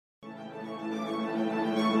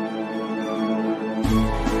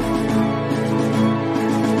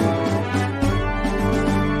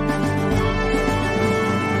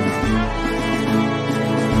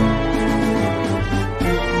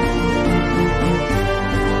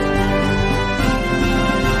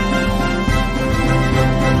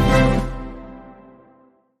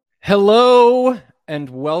Hello and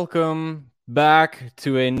welcome back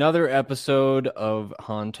to another episode of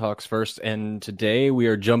Han Talks First. And today we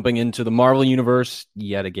are jumping into the Marvel Universe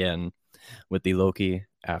yet again with the Loki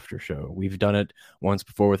after show. We've done it once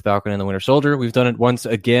before with Falcon and the Winter Soldier. We've done it once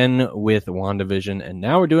again with WandaVision. And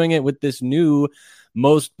now we're doing it with this new,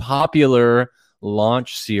 most popular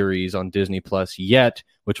launch series on Disney Plus yet,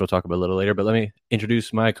 which we'll talk about a little later. But let me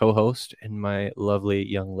introduce my co-host and my lovely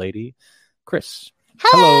young lady, Chris.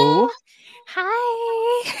 Hello.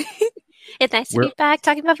 Hi. It's nice to be back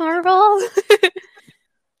talking about Marvel.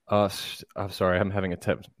 I'm sorry, I'm having a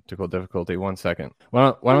technical difficulty. 1 second.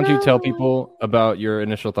 Why don't you tell people about your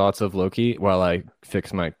initial thoughts of Loki while I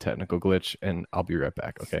fix my technical glitch, and I'll be right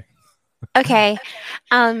back, okay? Okay.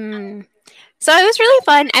 So it was really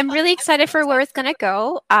fun. I'm really excited for where it's going to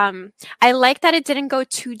go. I like that it didn't go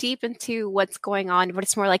too deep into what's going on, but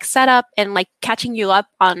it's more like setup and like catching you up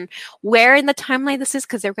on where in the timeline this is,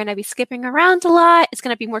 because they're going to be skipping around a lot. It's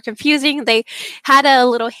going to be more confusing. They had a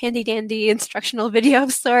little handy-dandy instructional video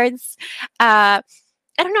of sorts. I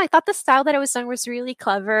don't know. I thought the style that it was done was really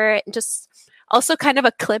clever. Just also kind of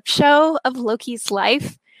a clip show of Loki's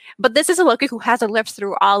life. But this is a Loki who hasn't lived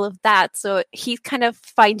through all of that. So he's kind of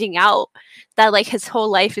finding out that like his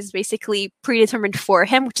whole life is basically predetermined for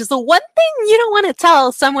him, which is the one thing you don't want to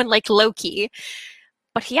tell someone like Loki.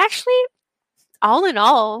 But he actually, all in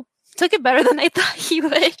all, took it better than I thought he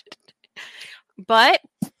would. But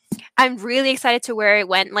I'm really excited to where it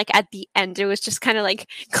went. Like at the end, it was just kind of like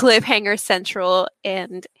cliffhanger central.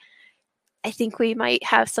 And I think we might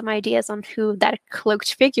have some ideas on who that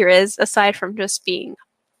cloaked figure is, aside from just being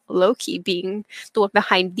Loki being the one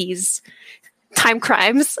behind these time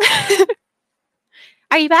crimes.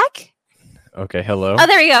 Are you back? Okay, hello. Oh,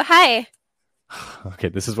 there we go. Hi. Okay,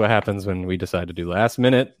 this is what happens when we decide to do last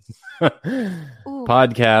minute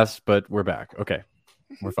podcast, but we're back. Okay,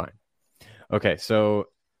 we're fine. Okay, so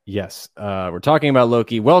yes, we're talking about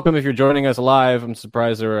Loki. Welcome if you're joining us live. I'm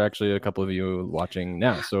surprised there are actually a couple of you watching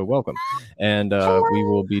now, so welcome. And we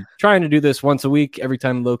will be trying to do this once a week. Every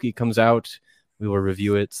time Loki comes out, we will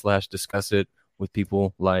review it / discuss it with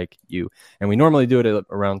people like you. And we normally do it at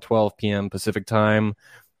around 12 p.m. Pacific time.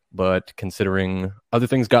 But considering other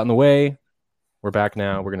things got in the way, we're back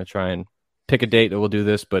now. We're going to try and pick a date that we'll do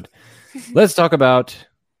this. But let's talk about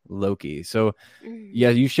Loki. So, yeah,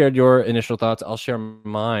 you shared your initial thoughts. I'll share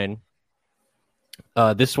mine.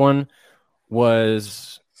 This one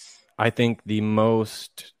was, I think, the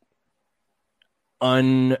most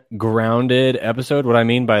ungrounded episode. What I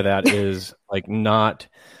mean by that is like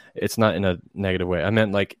it's not in a negative way. I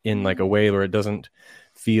meant like in like a way where it doesn't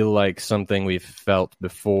feel like something we've felt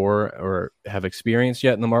before or have experienced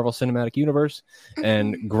yet in the Marvel Cinematic Universe.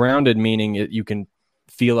 And grounded meaning you can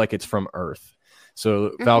feel like it's from Earth.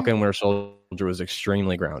 So Falcon Winter Soldier was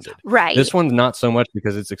extremely grounded. Right. This one's not so much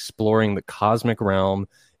because it's exploring the cosmic realm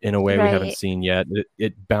in a way we haven't seen yet.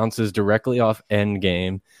 It bounces directly off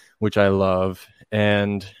Endgame, which I love.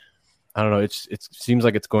 And I don't know, it seems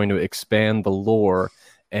like it's going to expand the lore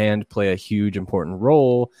and play a huge important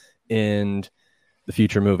role in the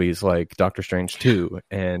future movies like Doctor Strange 2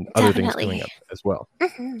 and other things coming up as well.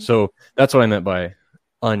 So that's what I meant by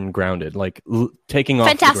ungrounded, like taking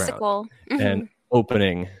off the ground and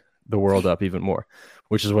opening the world up even more,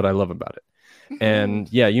 which is what I love about it.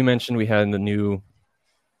 And yeah, you mentioned we had the new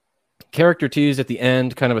character tease at the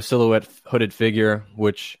end, kind of a silhouette hooded figure,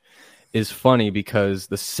 which is funny because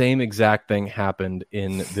the same exact thing happened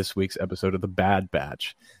in this week's episode of The Bad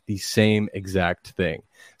Batch. The same exact thing.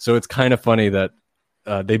 So it's kind of funny that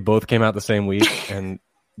they both came out the same week and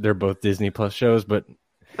they're both Disney Plus shows. But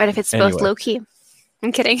what if it's both Loki?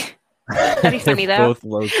 I'm kidding. That'd be funny though. Both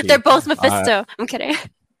Loki. They're both Mephisto. I'm kidding.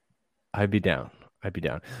 I'd be down.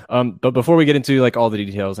 But before we get into like all the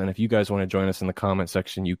details, and if you guys want to join us in the comment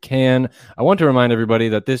section, you can. I want to remind everybody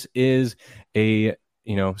that this is a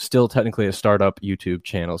still technically a startup YouTube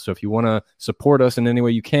channel. So if you want to support us in any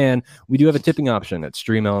way you can, we do have a tipping option at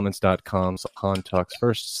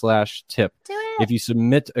streamelements.com/HanTalksFirst/tip. If you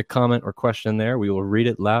submit a comment or question there, we will read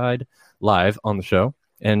it live on the show,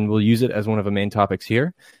 and we'll use it as one of the main topics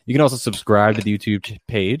here. You can also subscribe to the YouTube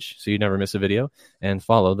page so you never miss a video, and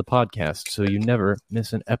follow the podcast so you never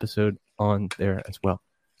miss an episode on there as well.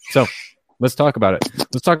 So let's talk about it.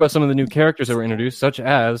 Let's talk about some of the new characters that were introduced, such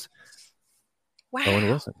as Owen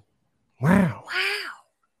Wilson. Wow.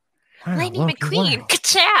 Lightning McQueen. Wow.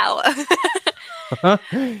 Ka-chow.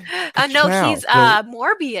 No, he's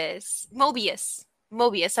Mobius.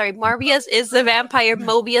 Sorry, Morbius is the vampire.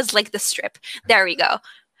 Mobius, like the strip. There we go.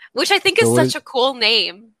 Which I think is such a cool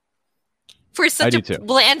name for such a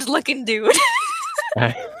bland-looking dude.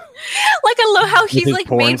 Like, I love how he's like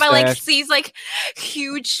made by like stash. these like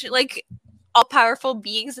huge, like all powerful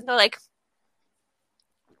beings, and they're like,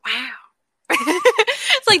 wow.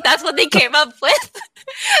 It's like that's what they came up with.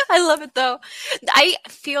 I love it though. I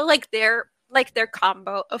feel like their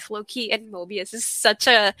combo of Loki and Mobius is such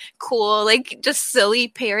a cool, like, just silly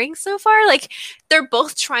pairing so far. Like, they're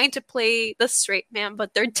both trying to play the straight man,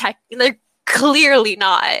 but they're clearly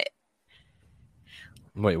not.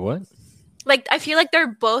 Wait, what? Like, I feel like they're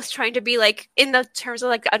both trying to be, like, in the terms of,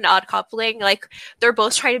 like, an odd coupling, like, they're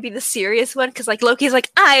both trying to be the serious one, because, like, Loki's like,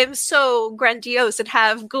 I am so grandiose and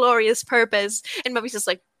have glorious purpose, and Mobius is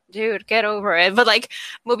like, dude, get over it. But, like,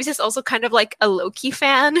 Mobius is also kind of, like, a Loki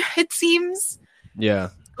fan, it seems. Yeah.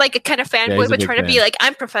 Like, a kind of fanboy, but trying to be, like,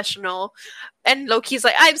 I'm professional. And Loki's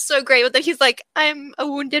like, I'm so great. But then he's like, I'm a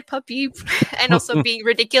wounded puppy, and also being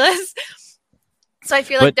ridiculous. So I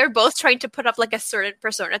feel like they're both trying to put up like a certain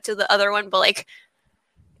persona to the other one, but like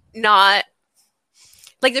not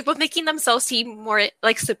like they're both making themselves seem more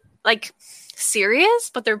like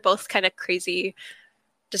serious, but they're both kind of crazy,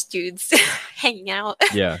 just dudes hanging out.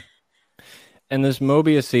 Yeah. And this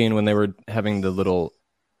Mobius scene when they were having the little,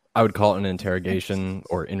 I would call it an interrogation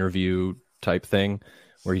or interview type thing,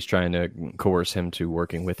 where he's trying to coerce him to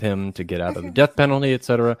working with him to get out of the death penalty,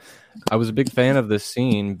 etc. I was a big fan of this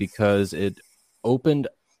scene because it opened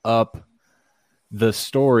up the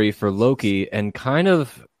story for Loki and kind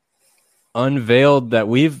of unveiled that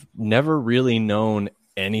we've never really known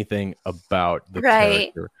anything about the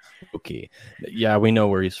character Loki. Yeah, we know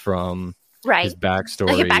where he's from, his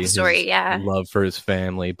backstory, his love for his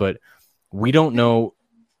family, but we don't know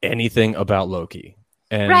anything about Loki.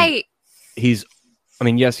 And he's, I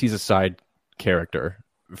mean, yes, he's a side character,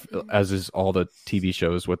 as is all the TV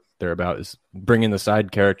shows. What they're about is bringing the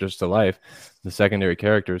side characters to life, the secondary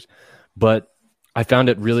characters. But I found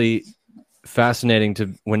it really fascinating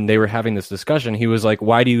to when they were having this discussion. He was like,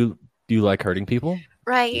 "Why do you like hurting people?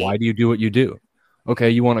 Right? Why do you do what you do? Okay,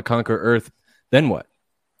 you want to conquer Earth, then what?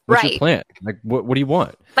 What's your plan? Like, what do you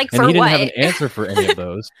want?" Like, and he didn't have an answer for any of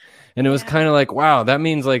those. And it was kind of like, wow, that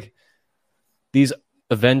means like these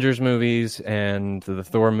Avengers movies and the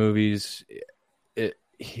Thor movies,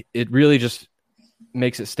 it really just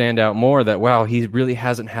makes it stand out more that, wow, he really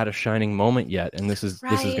hasn't had a shining moment yet, and this is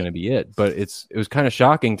going to be it. But it was kind of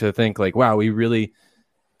shocking to think like, wow,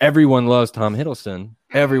 everyone loves Tom Hiddleston,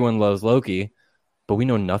 everyone loves Loki, but we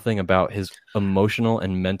know nothing about his emotional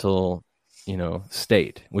and mental,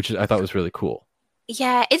 state, which I thought was really cool.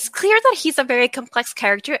 Yeah, it's clear that he's a very complex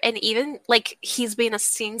character, and even like he's been a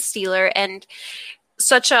scene stealer and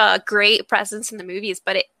such a great presence in the movies,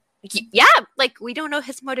 but like we don't know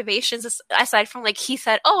his motivations aside from like he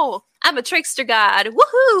said, "Oh, I'm a trickster god,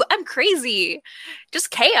 woohoo, I'm crazy,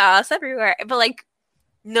 just chaos everywhere," but like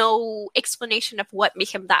no explanation of what made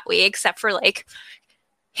him that way except for like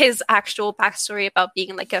his actual backstory about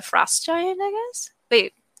being like a frost giant, I guess.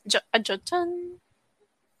 Wait, a Jotun?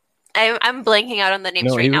 I'm blanking out on the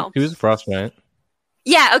names now. He was a frost giant.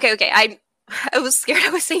 Yeah, okay. I was scared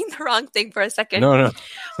I was saying the wrong thing for a second. No.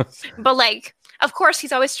 But like, of course,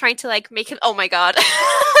 he's always trying to like make it. Oh my god!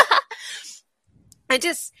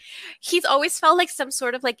 He's always felt like some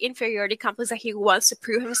sort of like inferiority complex that he wants to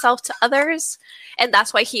prove himself to others, and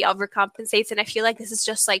that's why he overcompensates. And I feel like this is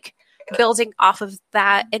just like building off of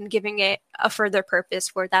that and giving it a further purpose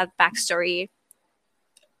for that backstory.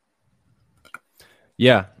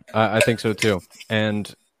 Yeah, I think so too,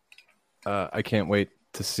 and I can't wait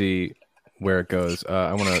to see where it goes.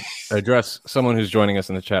 I want to address someone who's joining us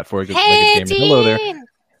in the chat for Hey, Dean! Hello there.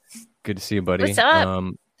 Good to see you, buddy. What's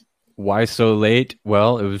up? Why so late?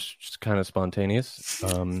 Well, it was just kind of spontaneous.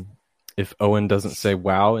 If Owen doesn't say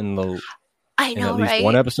wow in at least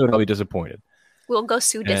one episode, I'll be disappointed. We'll go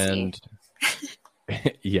sue Disney.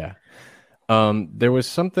 Yeah. There was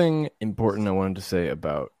something important I wanted to say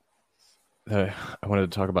about I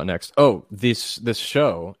wanted to talk about next. Oh, this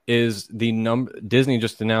show is Disney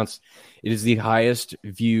just announced it is the highest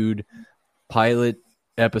viewed pilot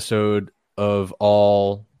episode of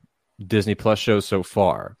all Disney Plus shows so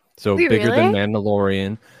far. So bigger than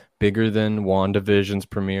Mandalorian, bigger than WandaVision's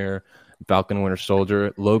premiere, Falcon and Winter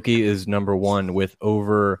Soldier. Loki is number one with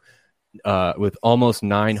almost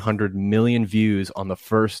 900 million views on the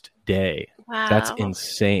first day. Wow. That's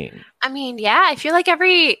insane. I mean, yeah, I feel like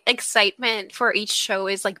every excitement for each show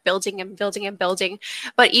is like building and building and building.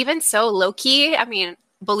 But even so, Loki, I mean,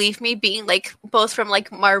 believe me, being like both from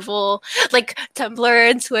like Marvel, like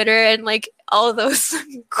Tumblr and Twitter and like all of those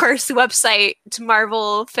course website to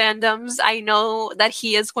Marvel fandoms, I know that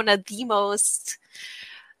he is one of the most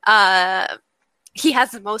he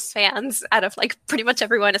has the most fans out of like pretty much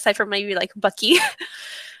everyone aside from maybe like Bucky.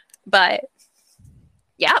 But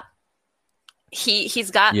yeah,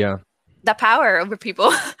 he's got Yeah, the power over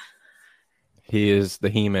people. he is the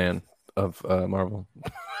He-Man of Marvel.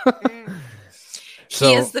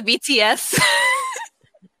 He is the BTS.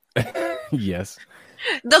 Yes.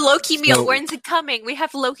 The Loki meal. When's it coming? We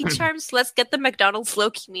have Loki charms. Let's get the McDonald's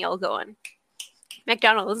Loki meal going.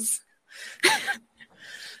 McDonald's.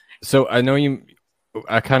 So I know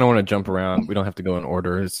I kind of want to jump around. We don't have to go in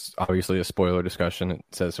order. It's obviously a spoiler discussion. It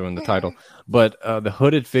says so in the title. But the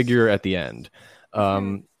hooded figure at the end,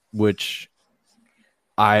 which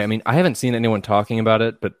I mean, I haven't seen anyone talking about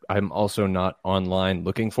it, but I'm also not online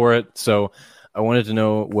looking for it. So I wanted to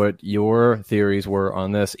know what your theories were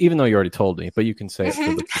on this, even though you already told me, but you can say it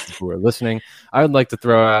for the people who are listening. I would like to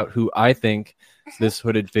throw out who I think this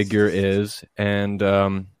hooded figure is. And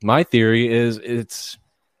my theory is it's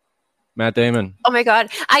Matt Damon. Oh my God.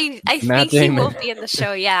 I think he will be in the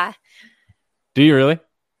show, yeah. Do you really?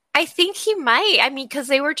 I think he might. I mean, because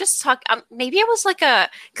they were just talking. Maybe it was like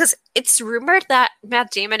because it's rumored that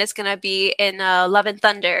Matt Damon is going to be in Love and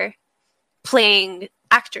Thunder playing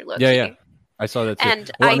actor Loki. Yeah. I saw that too.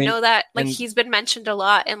 And I know that he's been mentioned a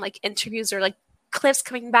lot in like interviews or like clips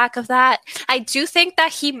coming back of that. I do think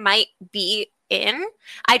that he might be in.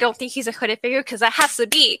 I don't think he's a hooded figure because that has to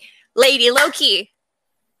be Lady Loki.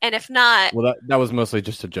 And if not, well, that was mostly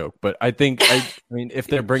just a joke. But I think I mean, if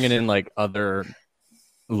they're bringing in like other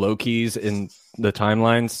Lokis in the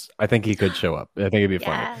timelines, I think he could show up. I think it'd be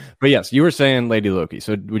funny. But yes, you were saying Lady Loki.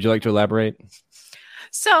 So would you like to elaborate?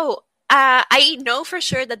 So I know for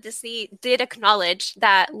sure that Disney did acknowledge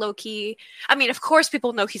that Loki. I mean, of course,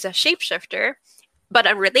 people know he's a shapeshifter, but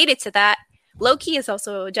unrelated to that, Loki is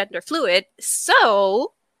also gender fluid.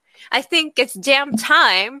 So I think it's damn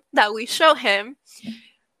time that we show him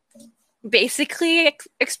basically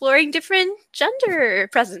exploring different gender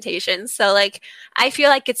presentations. So like I feel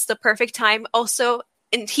like it's the perfect time also,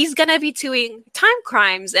 and he's gonna be doing time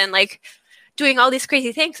crimes and like doing all these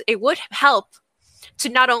crazy things. It would help to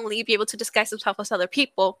not only be able to disguise himself as other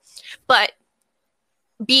people, but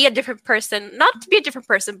be a different person. Not to be a different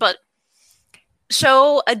person, but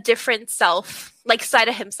show a different self, like side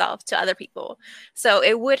of himself to other people. So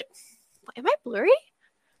it would. Am I blurry?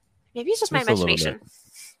 Maybe it's just my imagination.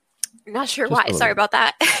 I'm not sure why. Sorry about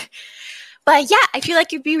that. But yeah, I feel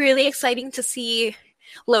like it'd be really exciting to see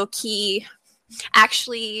Loki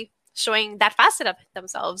actually showing that facet of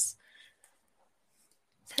themselves.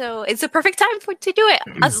 So it's a perfect time to do it.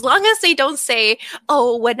 As long as they don't say,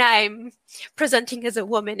 oh, when I'm presenting as a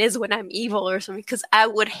woman is when I'm evil or something, because I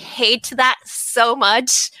would hate that so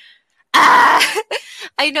much.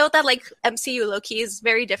 I know that like MCU Loki is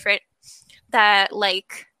very different. That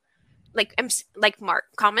like Mark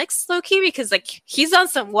comics Loki, because like he's on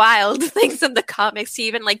some wild things in the comics. He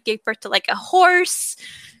even like gave birth to like a horse.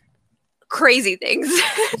 Crazy things.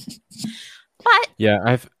 But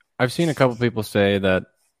yeah, I've seen a couple people say that.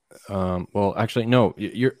 Well, actually, no.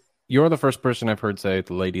 You're the first person I've heard say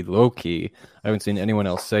Lady Loki. I haven't seen anyone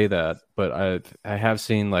else say that, but I have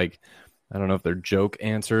seen like I don't know if they're joke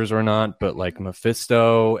answers or not, but like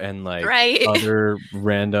Mephisto and like other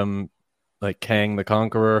random like Kang the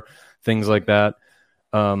Conqueror, things like that.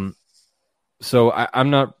 So I'm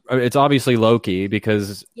not. It's obviously Loki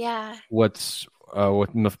because what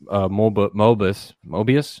Mobius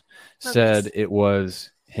said it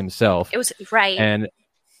was himself. It was right, and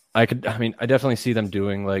I definitely see them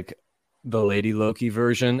doing like the Lady Loki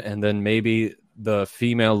version, and then maybe the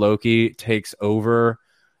female Loki takes over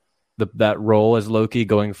that role as Loki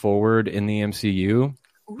going forward in the MCU. Ooh.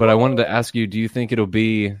 But I wanted to ask you, do you think it'll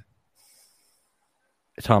be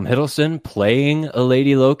Tom Hiddleston playing a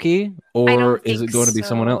Lady Loki, or is it going to be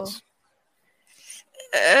someone else?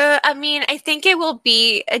 I mean, I think it will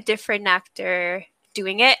be a different actor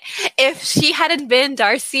doing it. If she hadn't been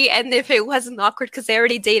Darcy, and if it wasn't awkward because they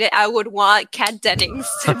already dated, I would want Kat Dennings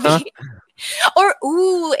to be. Or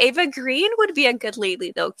Ava Green would be a good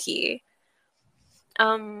Lady Loki.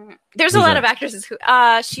 There's a lot of actresses who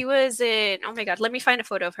she was in. Oh my god, let me find a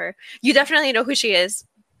photo of her. You definitely know who she is.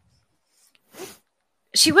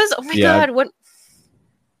 She was. Oh my god, what?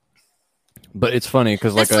 But it's funny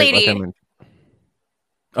because like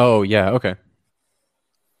oh yeah, okay.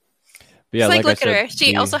 Yeah, like look at her.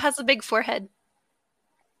 She also has a big forehead.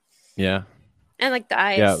 Yeah. And like the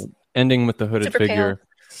eyes. Yeah, ending with the hooded figure. Pale.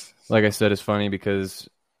 Like I said, is funny because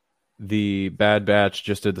the Bad Batch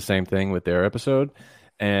just did the same thing with their episode.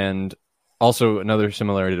 And also another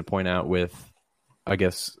similarity to point out with, I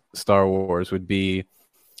guess, Star Wars would be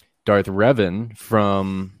Darth Revan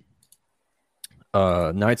from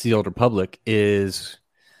Knights of the Old Republic is,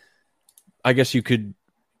 I guess you could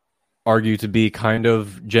argue to be kind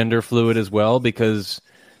of gender fluid as well, because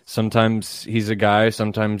sometimes he's a guy,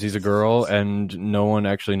 sometimes he's a girl, and no one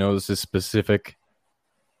actually knows his specific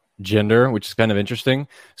gender, which is kind of interesting.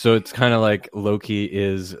 So it's kind of like Loki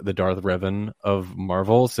is the Darth Revan of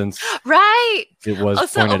Marvel, since right. it was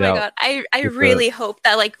also, pointed out. God, I really hope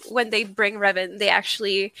that like when they bring Revan, they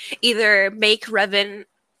actually either make Revan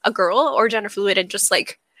a girl or gender fluid and just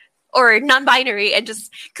like, or non-binary, and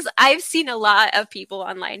just because I've seen a lot of people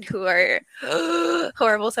online who are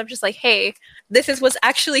horrible. So I'm just like, hey, this is what's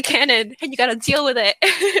actually canon, and you got to deal with it.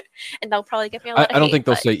 And they'll probably get me a lot of hate. I don't think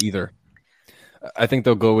they'll say either. I think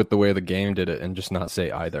they'll go with the way the game did it and just not say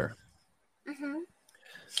either. Mm-hmm.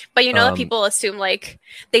 But you know that people assume like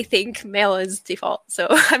they think male is default. So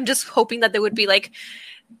I'm just hoping that they would be like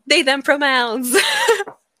they them pronouns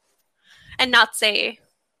and not say,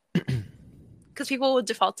 because people would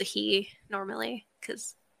default to he normally.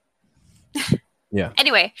 Because yeah.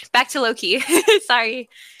 Anyway, back to Loki. Sorry,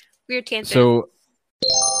 weird tangent. So.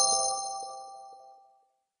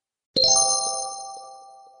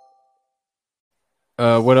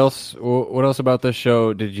 What else? What else about this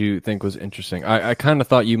show did you think was interesting? I kind of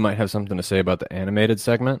thought you might have something to say about the animated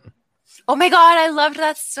segment. Oh my god, I loved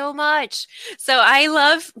that so much. So I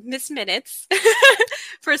love Miss Minutes.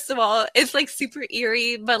 First of all, it's like super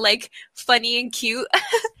eerie, but like funny and cute.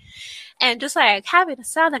 And just like having a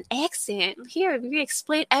southern accent. Here, we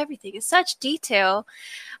explain everything in such detail.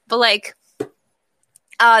 But like,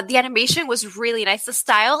 the animation was really nice. The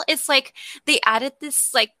style, it's like they added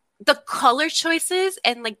this like the color choices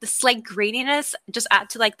and like the slight graininess just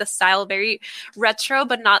add to like the style, very retro,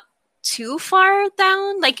 but not too far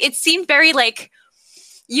down. Like it seemed very like,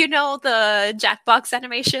 you know, the Jackbox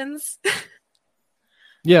animations.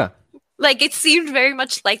 Yeah. Like it seemed very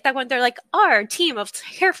much like that when they're like, our team of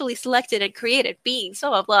carefully selected and created beings,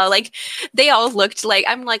 blah, blah, blah. Like they all looked like,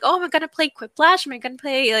 I'm like, oh, am I going to play Quiplash? Am I going to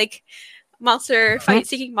play like Monster Fight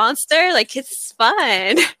Seeking Monster? Like it's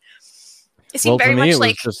fun. It seemed very much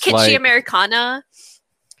like kitschy like, Americana.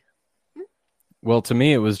 Well, to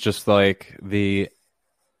me, it was just like the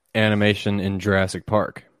animation in Jurassic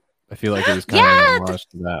Park. I feel like it was kind of an homage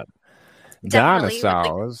to that.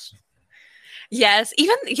 Dinosaurs. Yes,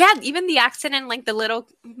 even the accent and like the little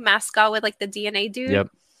mascot with like the DNA dude. Yep.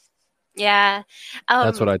 Yeah.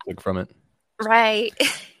 That's what I took from it. Right.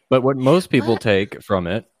 But what most people take from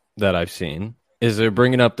it that I've seen is they're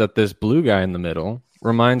bringing up that this blue guy in the middle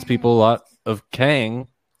reminds people a lot of Kang,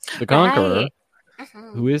 the Conqueror,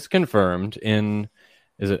 who is confirmed in,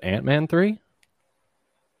 is it Ant-Man 3?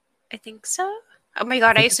 I think so. Oh my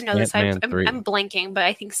god, I used to know this. I'm blanking, but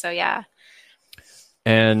I think so, yeah.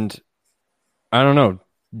 And I don't know.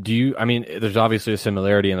 I mean, there's obviously a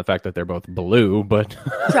similarity in the fact that they're both blue, but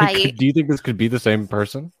right. Do you think this could be the same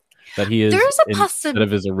person? That he is, there's a instead of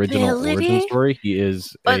his original origin story, he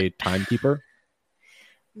is a timekeeper?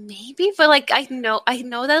 Maybe, but like I know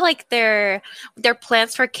that like their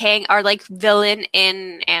plans for Kang are like villain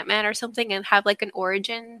in Ant-Man or something and have like an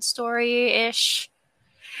origin story ish.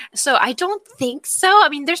 So I don't think so. I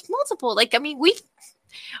mean, there's multiple. Like I mean,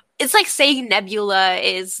 it's like saying Nebula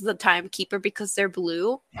is the timekeeper because they're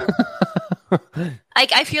blue.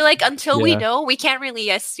 Like I feel like until we know, we can't really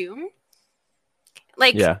assume.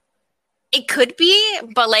 Like it could be,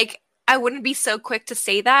 but like I wouldn't be so quick to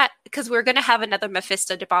say that because we're going to have another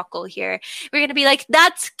Mephisto debacle here. We're going to be like,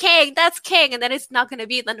 that's Kang, and then it's not going to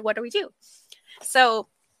be, then what do we do? So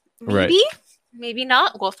maybe, maybe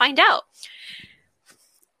not. We'll find out.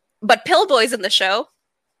 But Pillboy's in the show.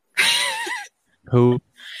 Who?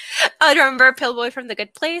 I remember Pillboy from The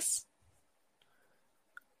Good Place.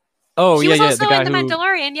 Oh, he was also the guy in The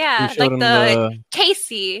Mandalorian, like the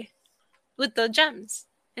Casey with the gems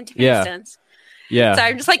and Tiffany stones. Yeah. So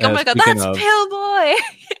I'm just like, oh my god, that's Pillboy.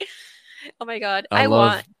 Oh my god, I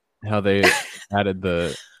love how they added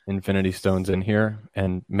the Infinity Stones in here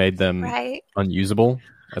and made them unusable.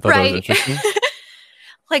 I thought that was interesting.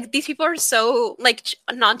 Like these people are so like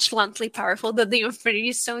nonchalantly powerful that the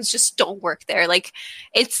Infinity Stones just don't work there. Like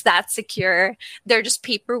it's that secure. They're just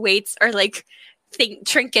paperweights or like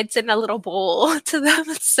trinkets in a little bowl to them.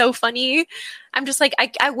 It's so funny. I'm just like,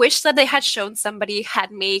 I wish that they had shown somebody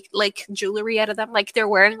had made like jewelry out of them, like they're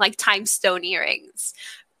wearing like time stone earrings.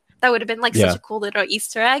 That would have been like such a cool little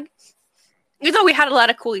Easter egg. Even though we had a lot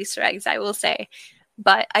of cool Easter eggs, I will say,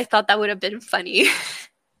 but I thought that would have been funny.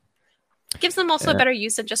 Gives them also a better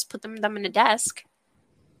use than just put them in a desk.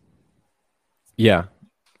 Yeah,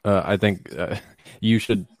 I think you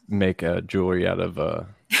should make jewelry out of the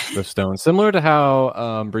stone, similar to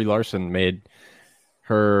how Brie Larson made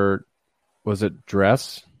her, was it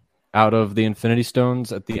dress out of the Infinity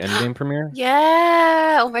Stones at the Endgame premiere?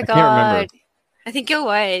 Yeah. Oh my I can't remember. God. I think it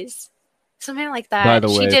was something like that. By the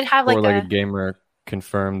She way, did have like Four-Legged Gamer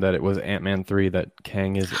confirmed that it was Ant-Man 3 that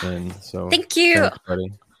Kang is in. So Thank you. thanks,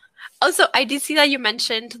 buddy. Also, I did see that you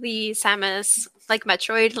mentioned the Samus like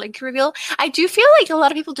Metroid like reveal. I do feel like a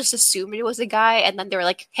lot of people just assumed it was a guy, and then they were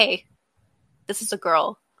like, "Hey, this is a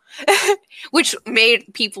girl," which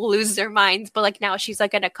made people lose their minds. But like now, she's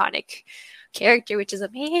like an iconic character, which is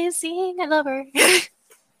amazing. I love her.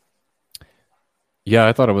 Yeah,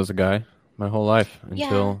 I thought it was a guy my whole life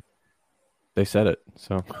until they said it.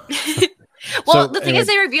 So. Well, the thing is,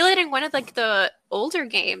 they reveal it in one of like the older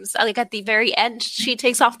games. Like at the very end, she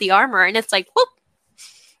takes off the armor, and it's like, whoop.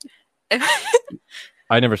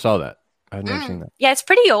 I never saw that. I've never seen that. Yeah, it's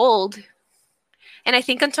pretty old. And I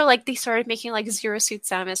think until like they started making like Zero Suit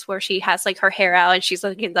Samus, where she has like her hair out and she's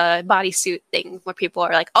like in the bodysuit thing, where people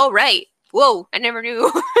are like, "Oh right, whoa, I never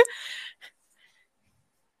knew."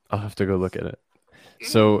 I'll have to go look at it.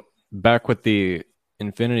 So back with the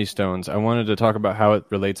Infinity Stones, I wanted to talk about how it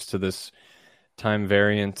relates to this time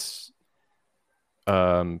variance.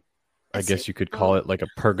 I guess you could call it like a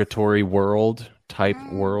purgatory world type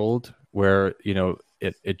world where, you know,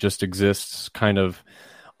 it just exists kind of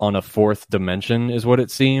on a fourth dimension is what it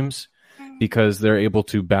seems, because they're able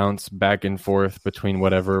to bounce back and forth between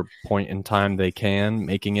whatever point in time they can,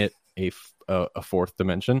 making it a fourth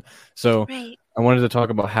dimension. So I wanted to talk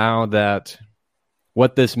about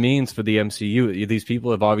what this means for the MCU. These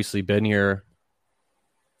people have obviously been here,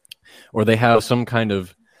 or they have some kind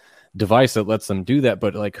of device that lets them do that,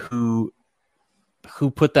 but like who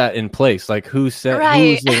put that in place? Like who's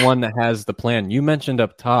the one that has the plan? You mentioned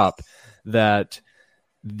up top that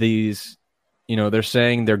these, you know, they're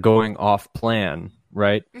saying they're going off plan,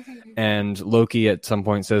 right? And Loki at some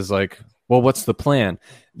point says like, well, what's the plan?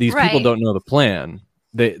 These people don't know the plan.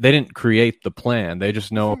 They didn't create the plan. They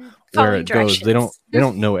just know where it goes. They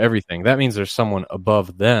don't know everything. That means there's someone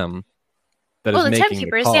above them that is making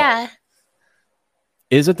the call. Yeah.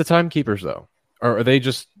 Is it the Timekeepers though? Or are they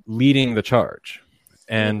just leading the charge?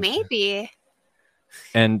 And maybe.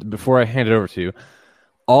 And before I hand it over to you,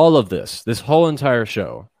 all of this whole entire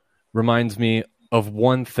show reminds me of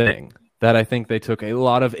one thing that I think they took a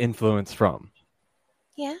lot of influence from.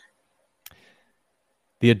 Yeah.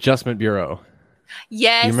 The Adjustment Bureau.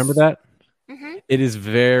 Yes. You remember that? It is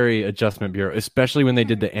very Adjustment Bureau, especially when they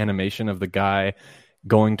did the animation of the guy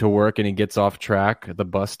going to work and he gets off track at the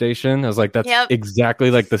bus station. I was like, that's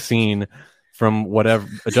exactly like the scene from whatever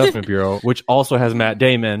Adjustment Bureau, which also has Matt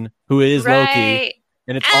Damon, who is Loki,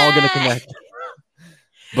 and it's all going to connect.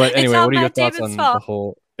 But anyway, what are your thoughts on the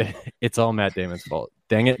whole? It's all Matt Damon's fault.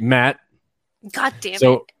 Dang it, Matt! God damn it!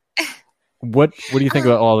 So, what do you think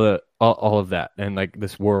about all of that and like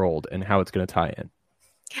this world and how it's going to tie in?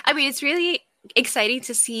 I mean, it's really exciting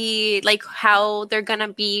to see like how they're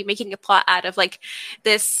gonna be making a plot out of like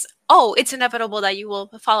this. Oh, it's inevitable that you will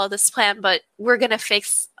follow this plan, but we're gonna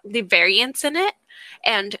fix the variance in it,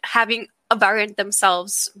 and having a variant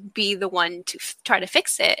themselves be the one to try to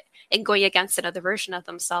fix it and going against another version of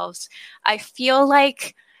themselves. I feel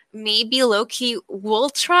like maybe Loki will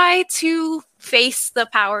try to face the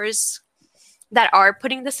powers that are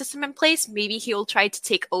putting the system in place. Maybe he'll try to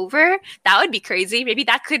take over. That would be crazy. Maybe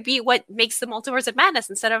that could be what makes the Multiverse of Madness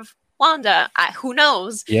instead of Wanda. Who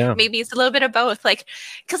knows? Yeah. Maybe it's a little bit of both. Like,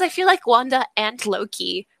 because I feel like Wanda and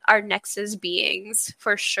Loki are Nexus beings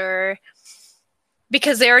for sure.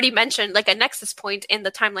 Because they already mentioned like a Nexus point in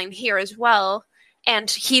the timeline here as well. And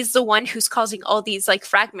he's the one who's causing all these like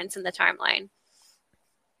fragments in the timeline.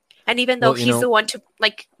 And even though he's the one to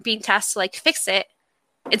like being tasked to like fix it,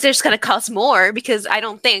 it's just going to cause more, because I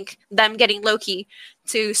don't think them getting Loki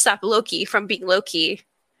to stop Loki from being Loki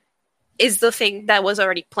is the thing that was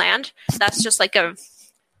already planned. That's just like a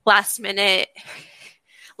last minute,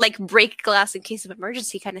 like break glass in case of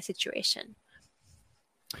emergency kind of situation.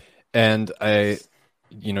 And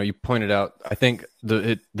you pointed out, I think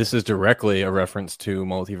this is directly a reference to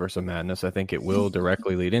Multiverse of Madness. I think it will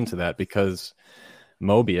directly lead into that, because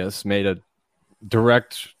Mobius made a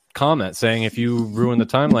direct comment saying if you ruin the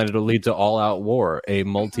timeline, it'll lead to all-out war, a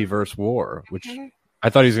multiverse war, which I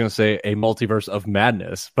thought he was going to say a multiverse of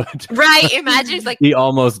madness, but imagine it's like he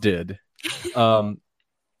almost did.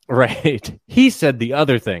 Right, he said the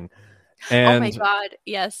other thing, and oh my god,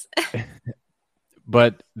 yes.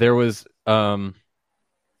 But there was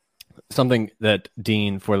something that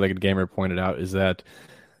Dean Four-Legged Gamer pointed out, is that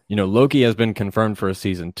Loki has been confirmed for a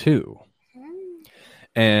season 2,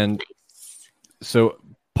 and so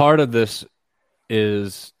part of this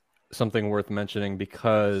is something worth mentioning,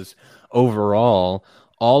 because overall,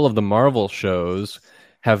 all of the Marvel shows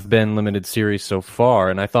have been limited series so far,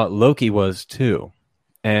 and I thought Loki was too.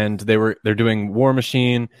 And they're doing War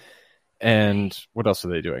Machine, and what else are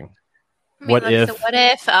they doing? I mean, what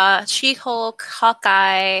if She-Hulk,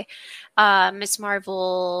 Hawkeye, Miss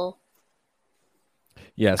Marvel.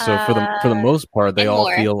 Yeah, so for the most part, they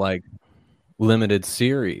all feel like limited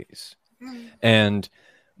series. And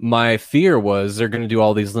my fear was they're going to do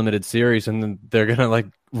all these limited series and then they're going to like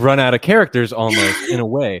run out of characters almost in a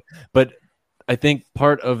way. But I think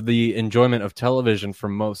part of the enjoyment of television for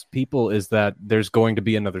most people is that there's going to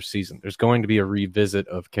be another season. There's going to be a revisit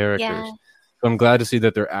of characters. Yeah. So I'm glad to see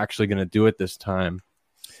that they're actually going to do it this time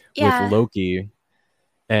with Loki.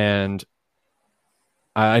 And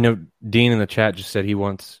I know Dean in the chat just said he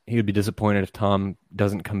would be disappointed if Tom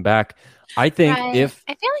doesn't come back. I think if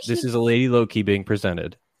this is a Lady Loki being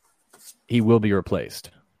presented, he will be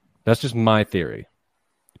replaced. That's just my theory.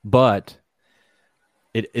 But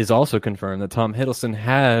it is also confirmed that Tom Hiddleston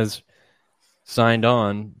has signed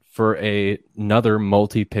on for another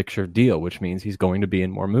multi-picture deal, which means he's going to be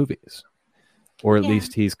in more movies. Or at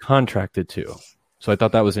least he's contracted to. So I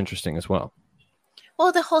thought that was interesting as well.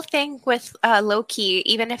 Well, the whole thing with Loki,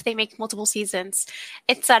 even if they make multiple seasons,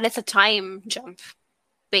 it's that it's a time jump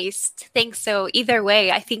based thing. So either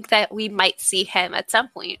way, I think that we might see him at some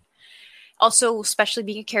point. Also, especially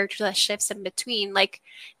being a character that shifts in between, like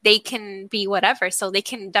they can be whatever. So they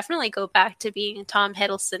can definitely go back to being Tom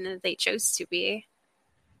Hiddleston if they chose to be.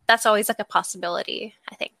 That's always like a possibility,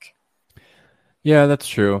 I think. Yeah, that's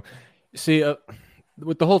true. See,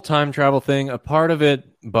 with the whole time travel thing, a part of it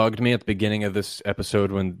bugged me at the beginning of this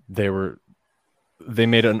episode when they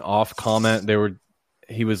made an off comment.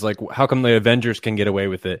 He was like, how come the Avengers can get away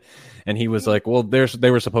with it? And he was like, well, they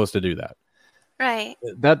were supposed to do that. Right.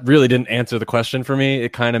 That really didn't answer the question for me.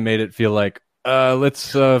 It kind of made it feel like,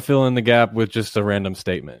 let's fill in the gap with just a random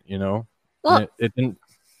statement, you know? Well, it didn't.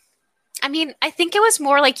 I mean, I think it was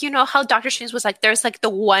more like, you know, how Doctor Strange was like, there's like the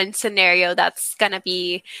one scenario that's going to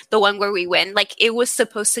be the one where we win. Like it was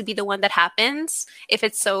supposed to be the one that happens if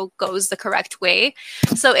it so goes the correct way.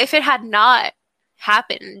 So if it had not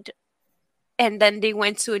happened and then they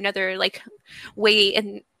went to another like way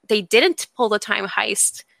and they didn't pull the time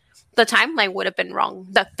heist, the timeline would have been wrong,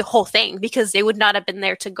 the whole thing, because they would not have been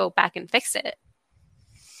there to go back and fix it.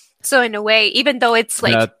 So in a way, even though it's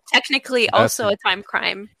like technically also a time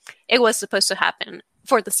crime, it was supposed to happen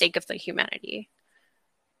for the sake of the humanity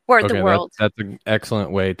or the world. That's an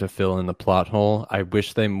excellent way to fill in the plot hole. I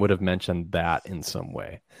wish they would have mentioned that in some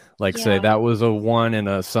way. Like say that was a 1 in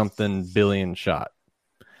a something billion shot.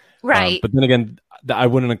 Right. But then again, I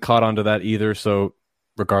wouldn't have caught onto that either. So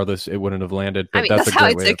regardless, it wouldn't have landed. But I mean, that's how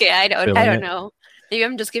I took it. I don't know. Maybe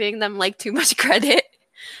I'm just giving them like too much credit.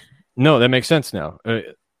 No, that makes sense now.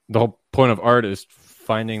 The whole point of art is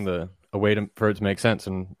finding a way for it to make sense,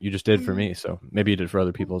 and you just did for me, so maybe you did for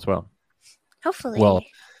other people as well. Hopefully. Well,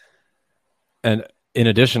 and in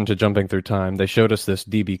addition to jumping through time, they showed us this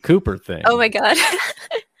DB Cooper thing. Oh my god.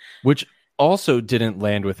 Which also didn't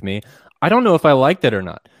land with me. I don't know if I liked it or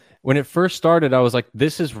not. When it first started, I was like,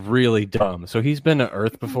 this is really dumb. So he's been to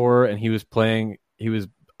Earth before, and he was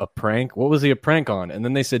a prank. What was he a prank on? And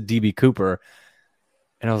then they said DB Cooper,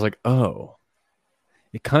 and I was like, oh.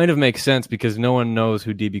 It kind of makes sense because no one knows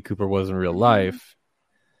who DB Cooper was in real life.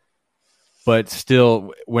 But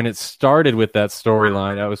still, when it started with that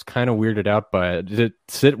storyline, I was kind of weirded out by it. Did it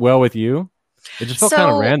sit well with you? It just felt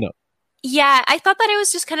kind of random. Yeah, I thought that it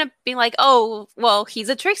was just kind of being like, oh, well, he's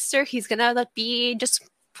a trickster. He's going to be just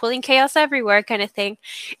pulling chaos everywhere kind of thing.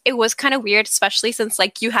 It was kind of weird, especially since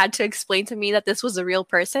like you had to explain to me that this was a real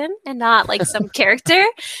person and not like some character,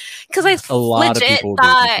 because I legit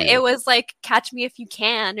thought it was like Catch Me If You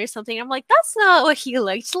Can or something. I'm like, that's not what he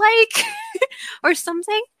looked like or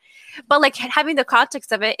something. But like having the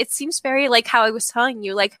context of it, it seems very like how I was telling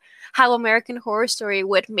you, like how American Horror Story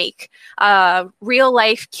would make real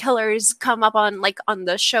life killers come up on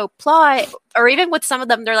the show plot, or even with some of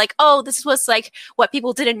them, they're like, oh, this was like what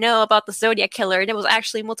people didn't know about the Zodiac killer, and it was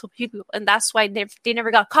actually multiple people, and that's why they never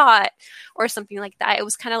got caught, or something like that. It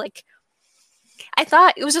was kind of like, I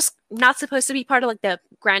thought it was just not supposed to be part of like the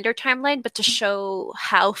grander timeline, but to show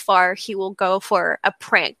how far he will go for a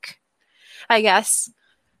prank, I guess.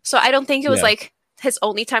 So I don't think it was like his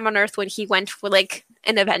only time on Earth when he went for like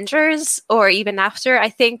an Avengers or even after. I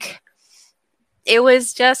think it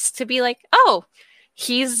was just to be like, oh,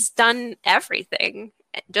 he's done everything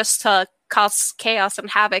just to cause chaos and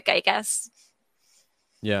havoc, I guess.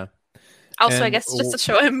 Yeah. Also, and I guess just to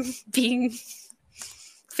show him being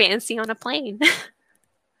fancy on a plane.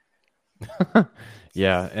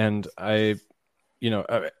 Yeah. And as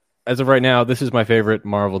of right now, this is my favorite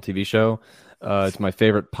Marvel TV show. It's my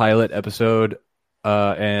favorite pilot episode,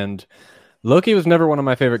 and Loki was never one of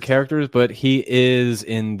my favorite characters, but he is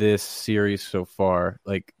in this series so far,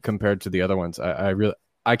 like compared to the other ones.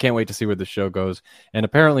 I can't wait to see where the show goes. And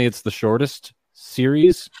apparently, it's the shortest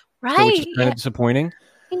series, Right. so, which is kind of disappointing.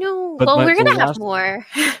 I know. But well, we're gonna have more.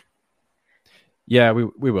 Yeah,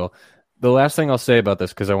 we will. The last thing I'll say about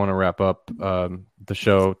this, because I want to wrap up the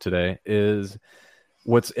show today, is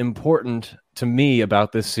what's important to me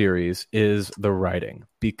about this series is the writing.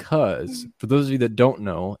 Because for those of you that don't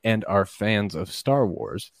know and are fans of Star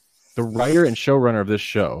Wars, the writer and showrunner of this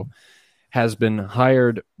show has been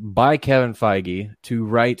hired by Kevin Feige to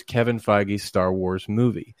write Kevin Feige's Star Wars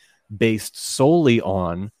movie based solely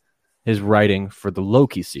on his writing for the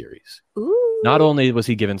Loki series. Ooh. Not only was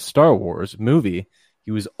he given Star Wars movie,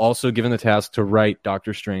 he was also given the task to write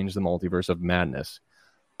Doctor Strange, the Multiverse of Madness,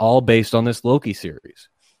 all based on this Loki series.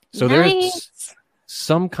 So there's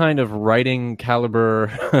some kind of writing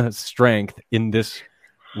caliber strength in this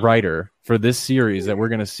writer for this series that we're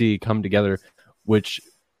going to see come together, which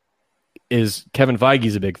is Kevin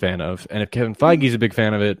Feige's a big fan of. And if Kevin Feige's a big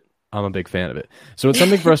fan of it, I'm a big fan of it. So it's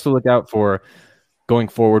something for us to look out for going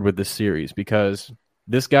forward with this series, because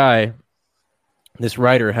this guy, this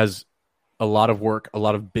writer, has a lot of work, a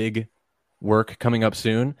lot of big work coming up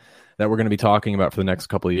soon that we're going to be talking about for the next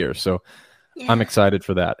couple of years. So I'm excited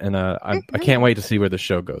for that. And I can't wait to see where the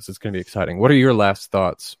show goes. It's going to be exciting. What are your last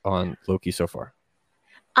thoughts on Loki so far?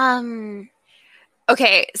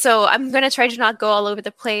 Okay, so I'm going to try to not go all over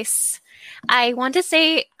the place. I want to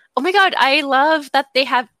say, oh my God, I love that they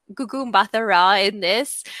have Gugu Mbatha-Raw in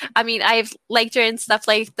this. I mean, I've liked her in stuff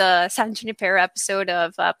like the San Junipero episode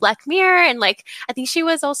of Black Mirror, and like I think she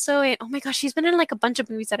was also in, oh my gosh, she's been in like a bunch of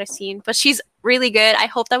movies that I've seen, but she's really good. I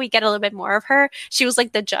hope that we get a little bit more of her. She was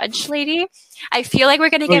like the judge lady. I feel like we're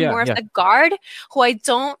gonna get more of the guard, who I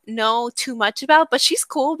don't know too much about, but she's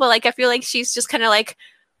cool. But like I feel like she's just kind of like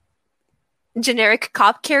generic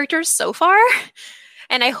cop characters so far.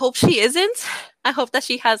 And I hope she isn't. I hope that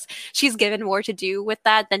she's given more to do with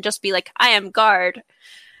that than just be like, I am guard.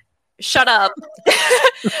 Shut up.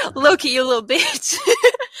 Loki, you little bitch.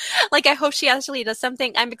 Like, I hope she actually does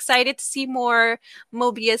something. I'm excited to see more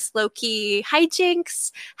Mobius Loki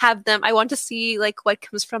hijinks. I want to see like what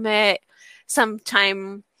comes from it. Some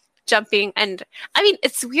jumping. And I mean,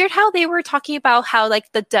 it's weird how they were talking about how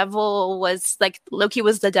like the devil was like, Loki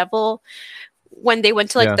was the devil when they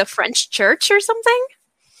went to like the French church or something.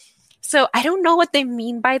 So I don't know what they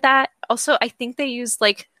mean by that. Also, I think they use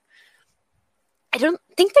I don't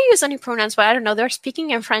think they use any pronouns, but I don't know. They're speaking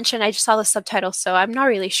in French and I just saw the subtitles, so I'm not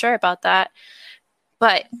really sure about that.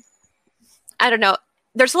 But I don't know.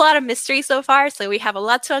 There's a lot of mystery so far, so we have a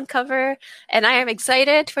lot to uncover, and I am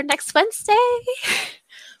excited for next Wednesday.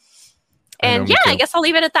 And I guess I'll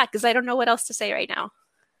leave it at that because I don't know what else to say right now.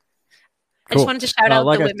 Cool. I just wanted to shout out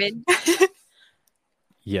the women.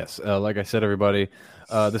 Yes, like I said, everybody,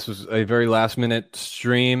 this was a very last-minute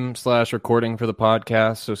stream / recording for the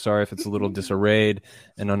podcast, so sorry if it's a little disarrayed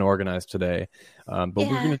and unorganized today. But we're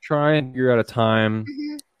going to try and figure out a time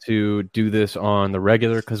to do this on the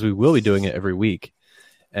regular, because we will be doing it every week.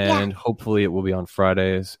 And hopefully it will be on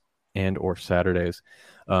Fridays and or Saturdays.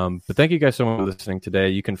 But thank you guys so much for listening today.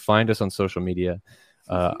 You can find us on social media.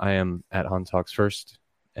 I am at Han Talks First,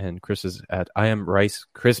 and Chris is at I am Rice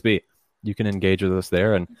Crispy. You can engage with us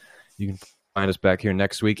there, and you can find us back here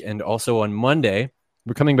next week. And also on Monday,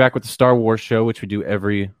 we're coming back with the Star Wars show, which we do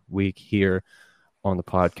every week here on the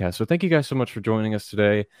podcast. So thank you guys so much for joining us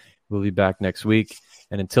today. We'll be back next week.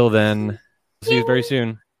 And until then, see you very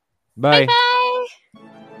soon. Bye. Bye-bye.